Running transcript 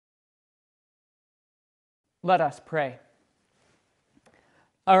Let us pray.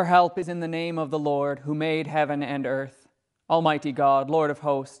 Our help is in the name of the Lord, who made heaven and earth. Almighty God, Lord of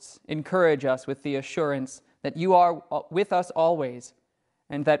hosts, encourage us with the assurance that you are with us always,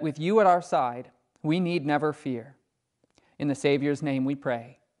 and that with you at our side, we need never fear. In the Savior's name we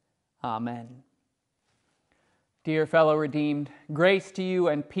pray. Amen. Dear fellow redeemed, grace to you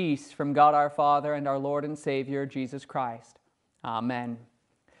and peace from God our Father and our Lord and Savior, Jesus Christ. Amen.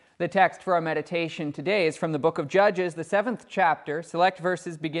 The text for our meditation today is from the book of Judges, the 7th chapter, select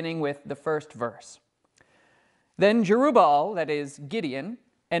verses beginning with the first verse. Then Jerubbaal, that is Gideon,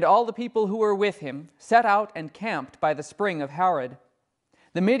 and all the people who were with him set out and camped by the spring of Harod.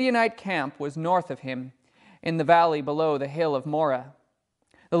 The Midianite camp was north of him, in the valley below the hill of Moreh.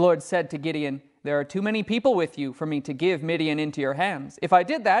 The Lord said to Gideon, "There are too many people with you for me to give Midian into your hands. If I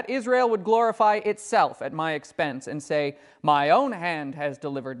did that, Israel would glorify itself at my expense and say, 'My own hand has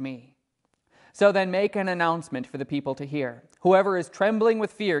delivered me.' So then make an announcement for the people to hear. Whoever is trembling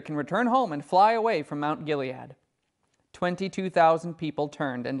with fear can return home and fly away from Mount Gilead." 22,000 people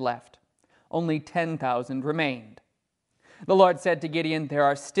turned and left. Only 10,000 remained. The Lord said to Gideon, "There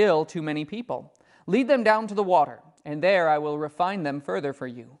are still too many people. Lead them down to the water, and there I will refine them further for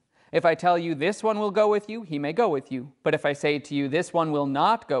you. If I tell you this one will go with you, he may go with you. But if I say to you this one will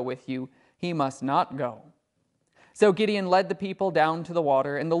not go with you, he must not go." So Gideon led the people down to the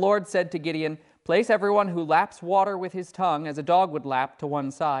water, and the Lord said to Gideon, "Place everyone who laps water with his tongue as a dog would lap to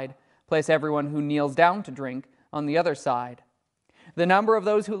one side. Place everyone who kneels down to drink on the other side." The number of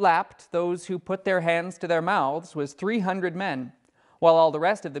those who lapped, those who put their hands to their mouths, was 300 men, while all the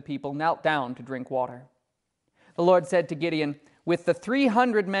rest of the people knelt down to drink water. The Lord said to Gideon, "With the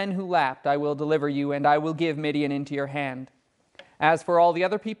 300 men who lapped, I will deliver you, and I will give Midian into your hand. As for all the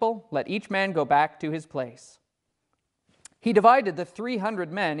other people, let each man go back to his place." He divided the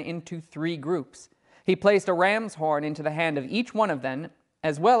 300 men into 3 groups. He placed a ram's horn into the hand of each one of them,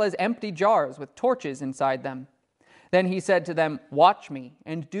 as well as empty jars with torches inside them. Then he said to them, "Watch me,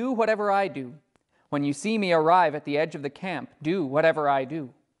 and do whatever I do. When you see me arrive at the edge of the camp, do whatever I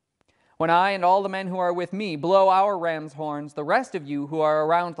do. When I and all the men who are with me blow our ram's horns, the rest of you who are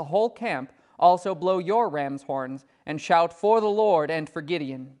around the whole camp also blow your ram's horns, and shout for the Lord and for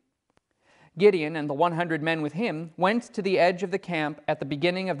Gideon." Gideon and the 100 men with him went to the edge of the camp at the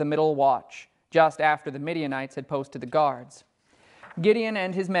beginning of the middle watch, just after the Midianites had posted the guards. Gideon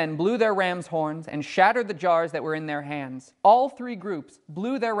and his men blew their ram's horns and shattered the jars that were in their hands. All 3 groups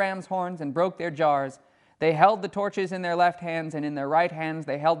blew their ram's horns and broke their jars. They held the torches in their left hands, and in their right hands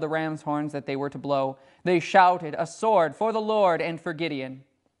they held the ram's horns that they were to blow. They shouted, "A sword for the Lord and for Gideon."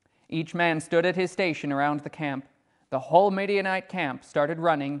 Each man stood at his station around the camp. The whole Midianite camp started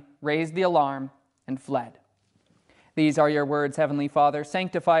running, raised the alarm, and fled. These are your words, Heavenly Father.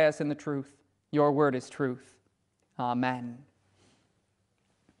 Sanctify us in the truth. Your word is truth. Amen.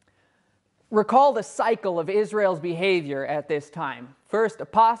 Recall the cycle of Israel's behavior at this time. First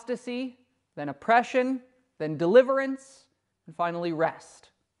apostasy, then oppression, then deliverance, and finally rest,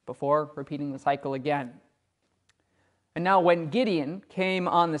 before repeating the cycle again. And now when Gideon came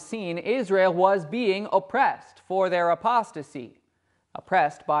on the scene, Israel was being oppressed for their apostasy,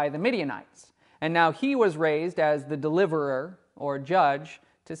 oppressed by the Midianites. And now he was raised as the deliverer or judge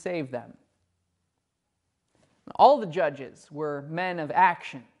to save them. All the judges were men of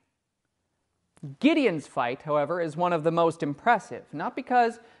action. Gideon's fight, however, is one of the most impressive, not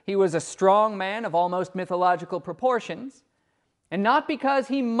because he was a strong man of almost mythological proportions, and not because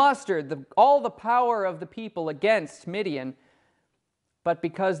he mustered all the power of the people against Midian, but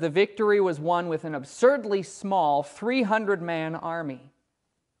because the victory was won with an absurdly small 300-man army.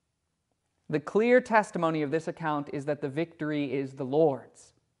 The clear testimony of this account is that the victory is the Lord's.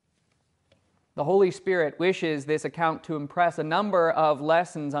 The Holy Spirit wishes this account to impress a number of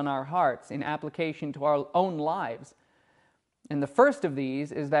lessons on our hearts in application to our own lives. And the first of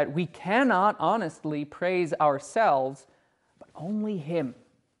these is that we cannot honestly praise ourselves, but only Him.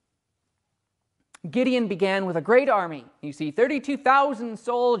 Gideon began with a great army. You see, 32,000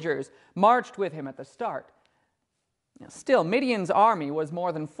 soldiers marched with him at the start. Now, still, Midian's army was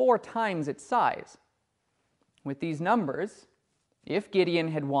more than 4 times its size. With these numbers, if Gideon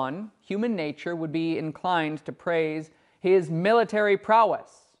had won, human nature would be inclined to praise his military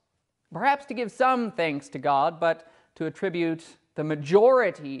prowess, perhaps to give some thanks to God, but to attribute the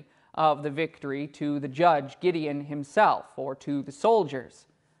majority of the victory to the judge Gideon himself or to the soldiers.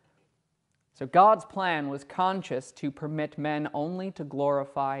 So God's plan was conscious to permit men only to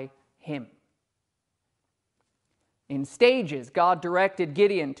glorify Him. In stages, God directed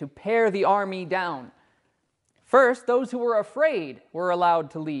Gideon to pare the army down. First, those who were afraid were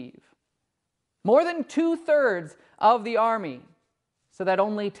allowed to leave. more than 2/3 of the army, so that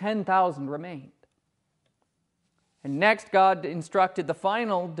only 10,000 remained. And next, God instructed the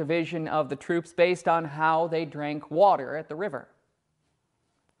final division of the troops based on how they drank water at the river.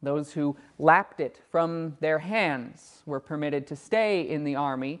 Those who lapped it from their hands were permitted to stay in the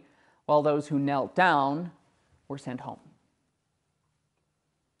army, while those who knelt down were sent home.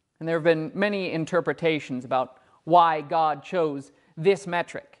 And there have been many interpretations about why God chose this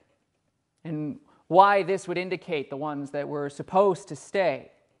metric and why this would indicate the ones that were supposed to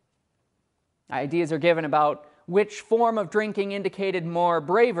stay. Ideas are given about which form of drinking indicated more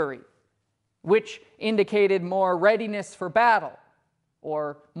bravery, which indicated more readiness for battle,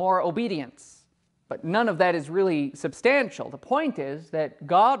 or more obedience. But none of that is really substantial. The point is that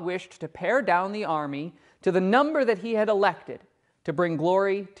God wished to pare down the army to the number that he had elected to bring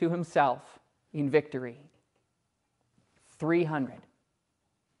glory to himself in victory. 300.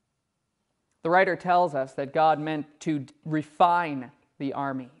 The writer tells us that God meant to refine the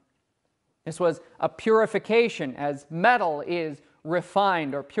army. This was a purification, as metal is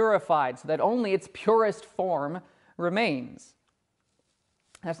refined or purified, so that only its purest form remains.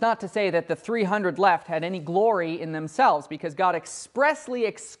 That's not to say that the 300 left had any glory in themselves, because God expressly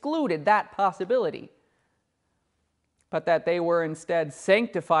excluded that possibility, but that they were instead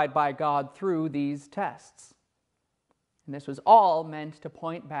sanctified by God through these tests. And this was all meant to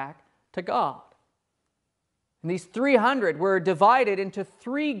point back to God. And these 300 were divided into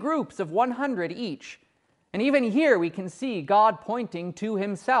 3 groups of 100 each. And even here we can see God pointing to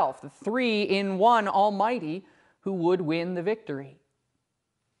himself, the 3 in 1 Almighty who would win the victory.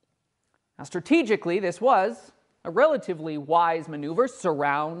 Now, strategically, this was a relatively wise maneuver: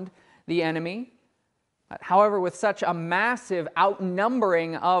 surround the enemy. However, with such a massive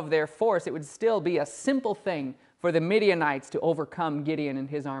outnumbering of their force, it would still be a simple thing for the Midianites to overcome Gideon and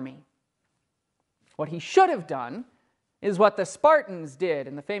his army. What he should have done is what the Spartans did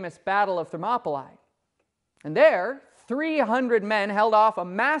in the famous Battle of Thermopylae. And there, 300 men held off a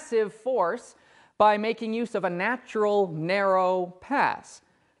massive force by making use of a natural, narrow pass.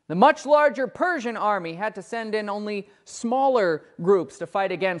 The much larger Persian army had to send in only smaller groups to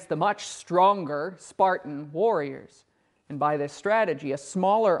fight against the much stronger Spartan warriors. And by this strategy, a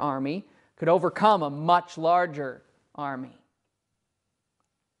smaller army could overcome a much larger army.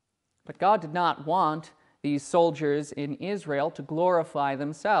 But God did not want these soldiers in Israel to glorify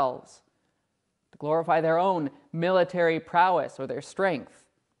themselves, to glorify their own military prowess or their strength.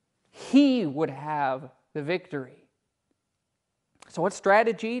 He would have the victory. So what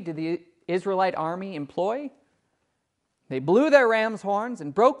strategy did the Israelite army employ? They blew their ram's horns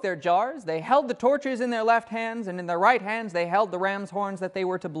and broke their jars. They held the torches in their left hands, and in their right hands they held the ram's horns that they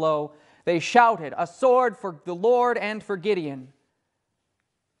were to blow. They shouted, "A sword for the Lord and for Gideon."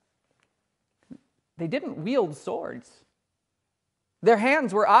 They didn't wield swords. Their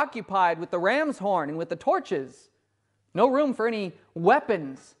hands were occupied with the ram's horn and with the torches. No room for any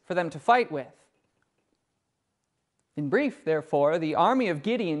weapons for them to fight with. In brief, therefore, the army of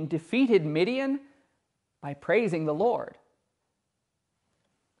Gideon defeated Midian by praising the Lord.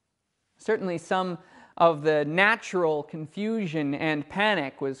 Certainly some of the natural confusion and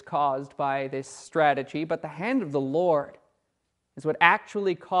panic was caused by this strategy, but the hand of the Lord is what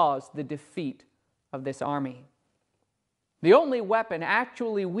actually caused the defeat of this army. The only weapon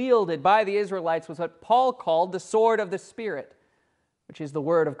actually wielded by the Israelites was what Paul called the sword of the Spirit, which is the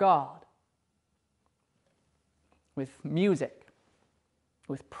Word of God. With music,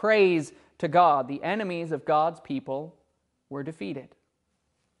 with praise to God, the enemies of God's people were defeated.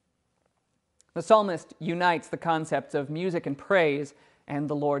 The psalmist unites the concepts of music and praise and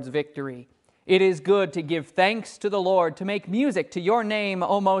the Lord's victory. It is good to give thanks to the Lord, to make music to your name,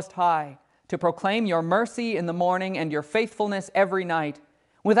 O Most High, to proclaim your mercy in the morning and your faithfulness every night.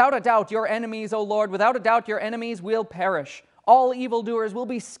 Without a doubt, your enemies, O Lord, without a doubt, your enemies will perish. All evildoers will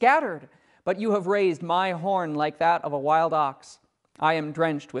be scattered. But you have raised my horn like that of a wild ox. I am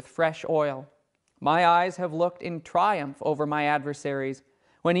drenched with fresh oil. My eyes have looked in triumph over my adversaries.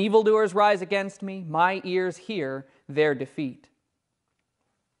 When evildoers rise against me, my ears hear their defeat.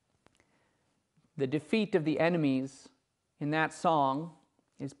 The defeat of the enemies in that song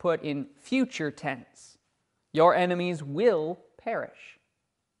is put in future tense. Your enemies will perish.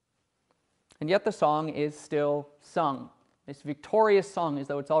 And yet the song is still sung. This victorious song as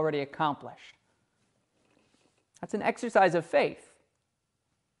though it's already accomplished. That's an exercise of faith.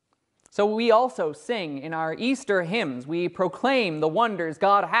 So we also sing in our Easter hymns. We proclaim the wonders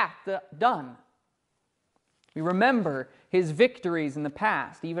God hath done. We remember his victories in the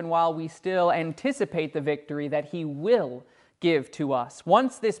past, even while we still anticipate the victory that he will give to us.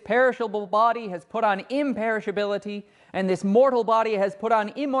 Once this perishable body has put on imperishability, and this mortal body has put on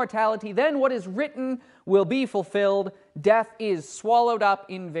immortality, then what is written will be fulfilled. Death is swallowed up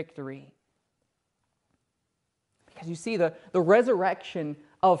in victory. Because you see, the resurrection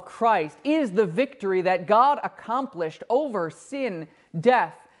of Christ is the victory that God accomplished over sin,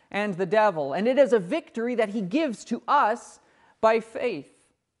 death, and the devil. And it is a victory that He gives to us by faith,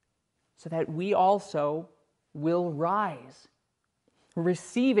 so that we also will rise,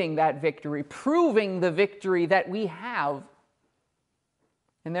 receiving that victory, proving the victory that we have.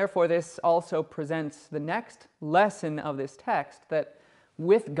 And therefore, this also presents the next lesson of this text, that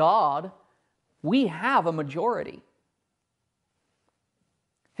with God, we have a majority.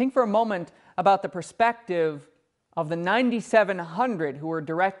 Think for a moment about the perspective of the 9,700 who were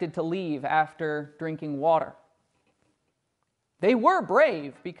directed to leave after drinking water. They were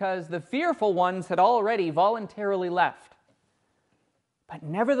brave because the fearful ones had already voluntarily left. But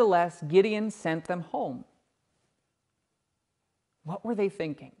nevertheless, Gideon sent them home. What were they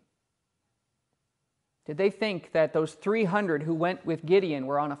thinking? Did they think that those 300 who went with Gideon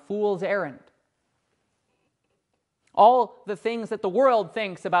were on a fool's errand? All the things that the world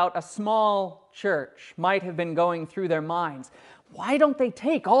thinks about a small church might have been going through their minds. Why don't they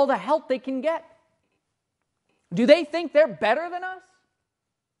take all the help they can get? Do they think they're better than us?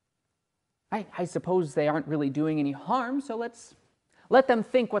 I suppose they aren't really doing any harm, so let's let them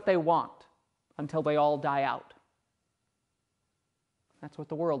think what they want until they all die out. That's what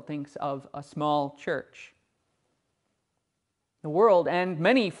the world thinks of a small church. The world and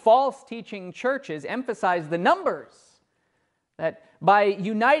many false teaching churches emphasize the numbers, that by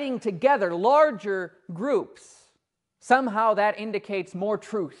uniting together larger groups, somehow that indicates more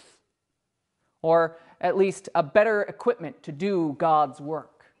truth, or at least a better equipment to do God's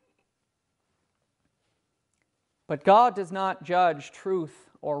work. But God does not judge truth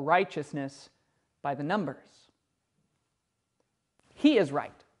or righteousness by the numbers. He is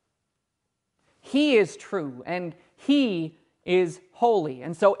right. He is true, and He is holy.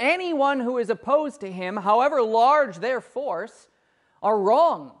 And so anyone who is opposed to Him, however large their force, are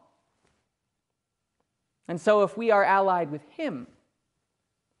wrong. And so if we are allied with Him,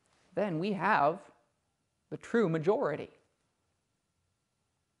 then we have the true majority.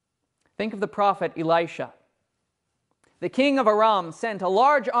 Think of the prophet Elisha. The king of Aram sent a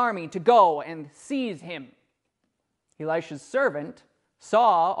large army to go and seize him. Elisha's servant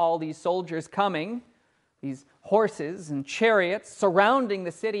saw all these soldiers coming, these horses and chariots surrounding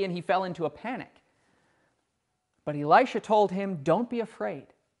the city, and he fell into a panic. But Elisha told him, "Don't be afraid,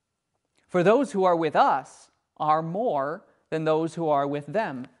 for those who are with us are more than those who are with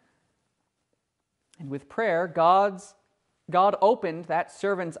them." And with prayer, God opened that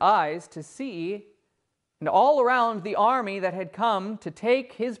servant's eyes to see, and all around the army that had come to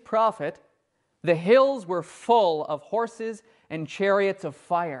take his prophet, the hills were full of horses and chariots of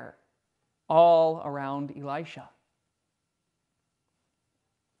fire, all around Elisha.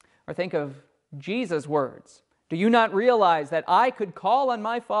 Or think of Jesus' words. "Do you not realize that I could call on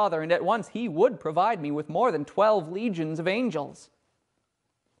my Father, and at once He would provide me with more than 12 legions of angels?"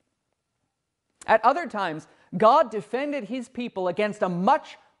 At other times, God defended His people against a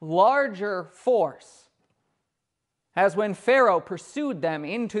much larger force. As when Pharaoh pursued them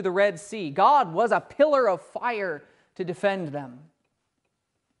into the Red Sea, God was a pillar of fire to defend them.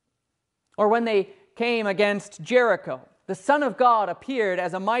 Or when they came against Jericho, the Son of God appeared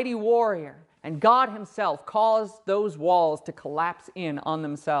as a mighty warrior, and God Himself caused those walls to collapse in on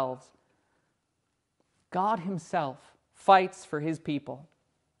themselves. God Himself fights for His people.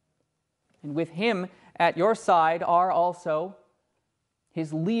 And with Him at your side are also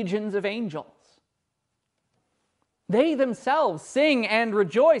His legions of angels. They themselves sing and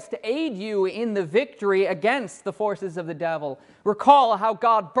rejoice to aid you in the victory against the forces of the devil. Recall how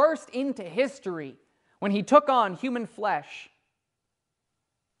God burst into history when He took on human flesh.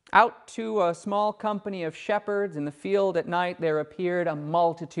 Out to a small company of shepherds in the field at night, there appeared a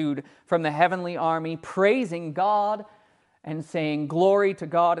multitude from the heavenly army, praising God and saying, "Glory to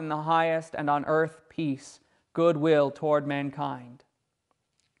God in the highest, and on earth peace, goodwill toward mankind."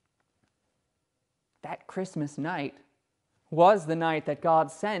 That Christmas night was the night that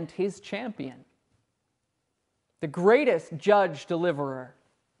God sent His champion, the greatest judge-deliverer,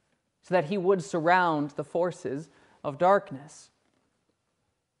 so that He would surround the forces of darkness.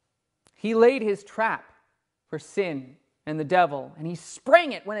 He laid His trap for sin and the devil, and He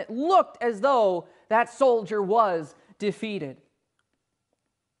sprang it when it looked as though that soldier was defeated.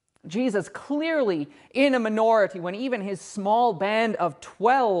 Jesus, clearly in a minority when even His small band of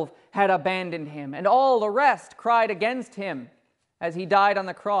 12 had abandoned him, and all the rest cried against him as he died on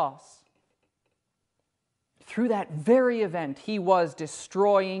the cross. Through that very event, he was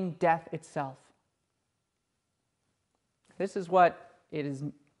destroying death itself. This is what it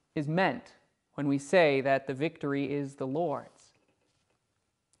is meant when we say that the victory is the Lord's.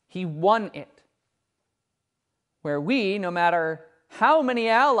 He won it, where we, no matter how many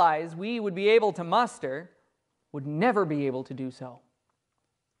allies we would be able to muster, would never be able to do so.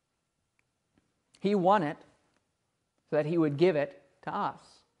 He won it so that he would give it to us.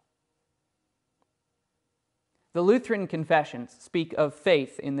 The Lutheran confessions speak of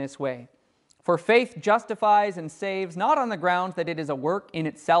faith in this way. For faith justifies and saves not on the ground that it is a work in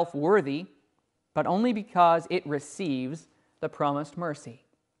itself worthy, but only because it receives the promised mercy.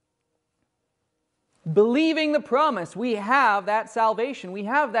 Believing the promise, we have that salvation, we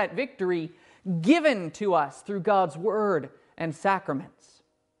have that victory given to us through God's word and sacraments.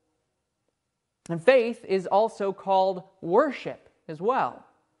 And faith is also called worship as well.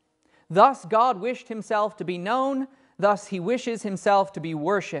 Thus God wished himself to be known, thus he wishes himself to be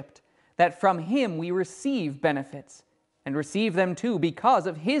worshipped, that from him we receive benefits, and receive them too because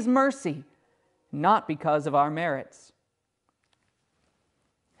of his mercy, not because of our merits.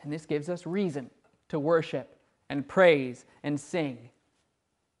 And this gives us reason to worship and praise and sing,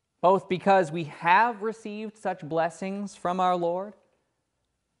 both because we have received such blessings from our Lord,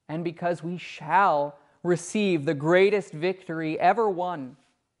 and because we shall receive the greatest victory ever won,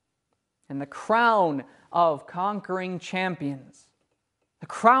 and the crown of conquering champions, the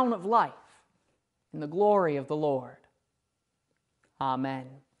crown of life, in the glory of the Lord. Amen.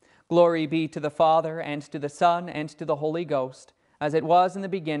 Glory be to the Father, and to the Son, and to the Holy Ghost, as it was in the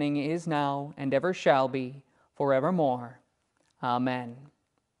beginning, is now, and ever shall be, forevermore. Amen.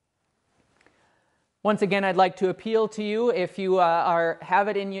 Once again, I'd like to appeal to you, if you have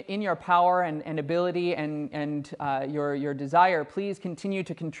it in your power and ability and your desire, please continue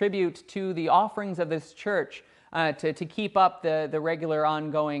to contribute to the offerings of this church to keep up the regular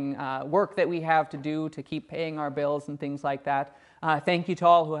ongoing work that we have to do to keep paying our bills and things like that. Thank you to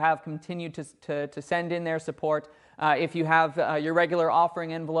all who have continued to send in their support. If you have your regular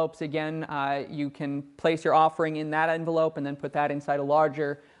offering envelopes again, you can place your offering in that envelope and then put that inside a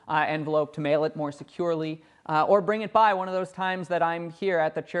larger envelope to mail it more securely, or bring it by one of those times that I'm here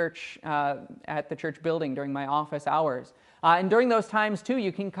at the church building during my office hours. And during those times too,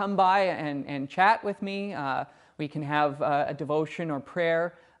 you can come by and chat with me. We can have a devotion or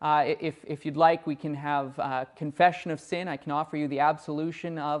prayer. If you'd like, we can have confession of sin. I can offer you the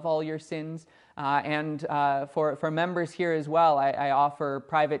absolution of all your sins. And for members here as well, I offer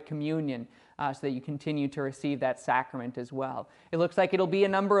private communion so that you continue to receive that sacrament as well. It looks like it'll be a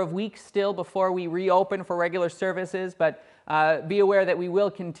number of weeks still before we reopen for regular services, but be aware that we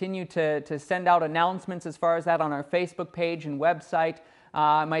will continue to send out announcements as far as that on our Facebook page and website.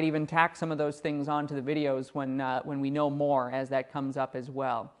 I might even tack some of those things onto the videos when we know more as that comes up as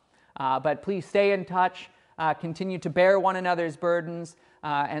well. But please stay in touch, continue to bear one another's burdens,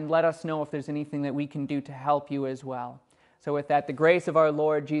 and let us know if there's anything that we can do to help you as well. So with that, the grace of our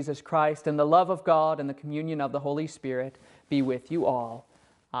Lord Jesus Christ and the love of God and the communion of the Holy Spirit be with you all.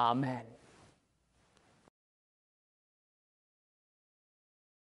 Amen.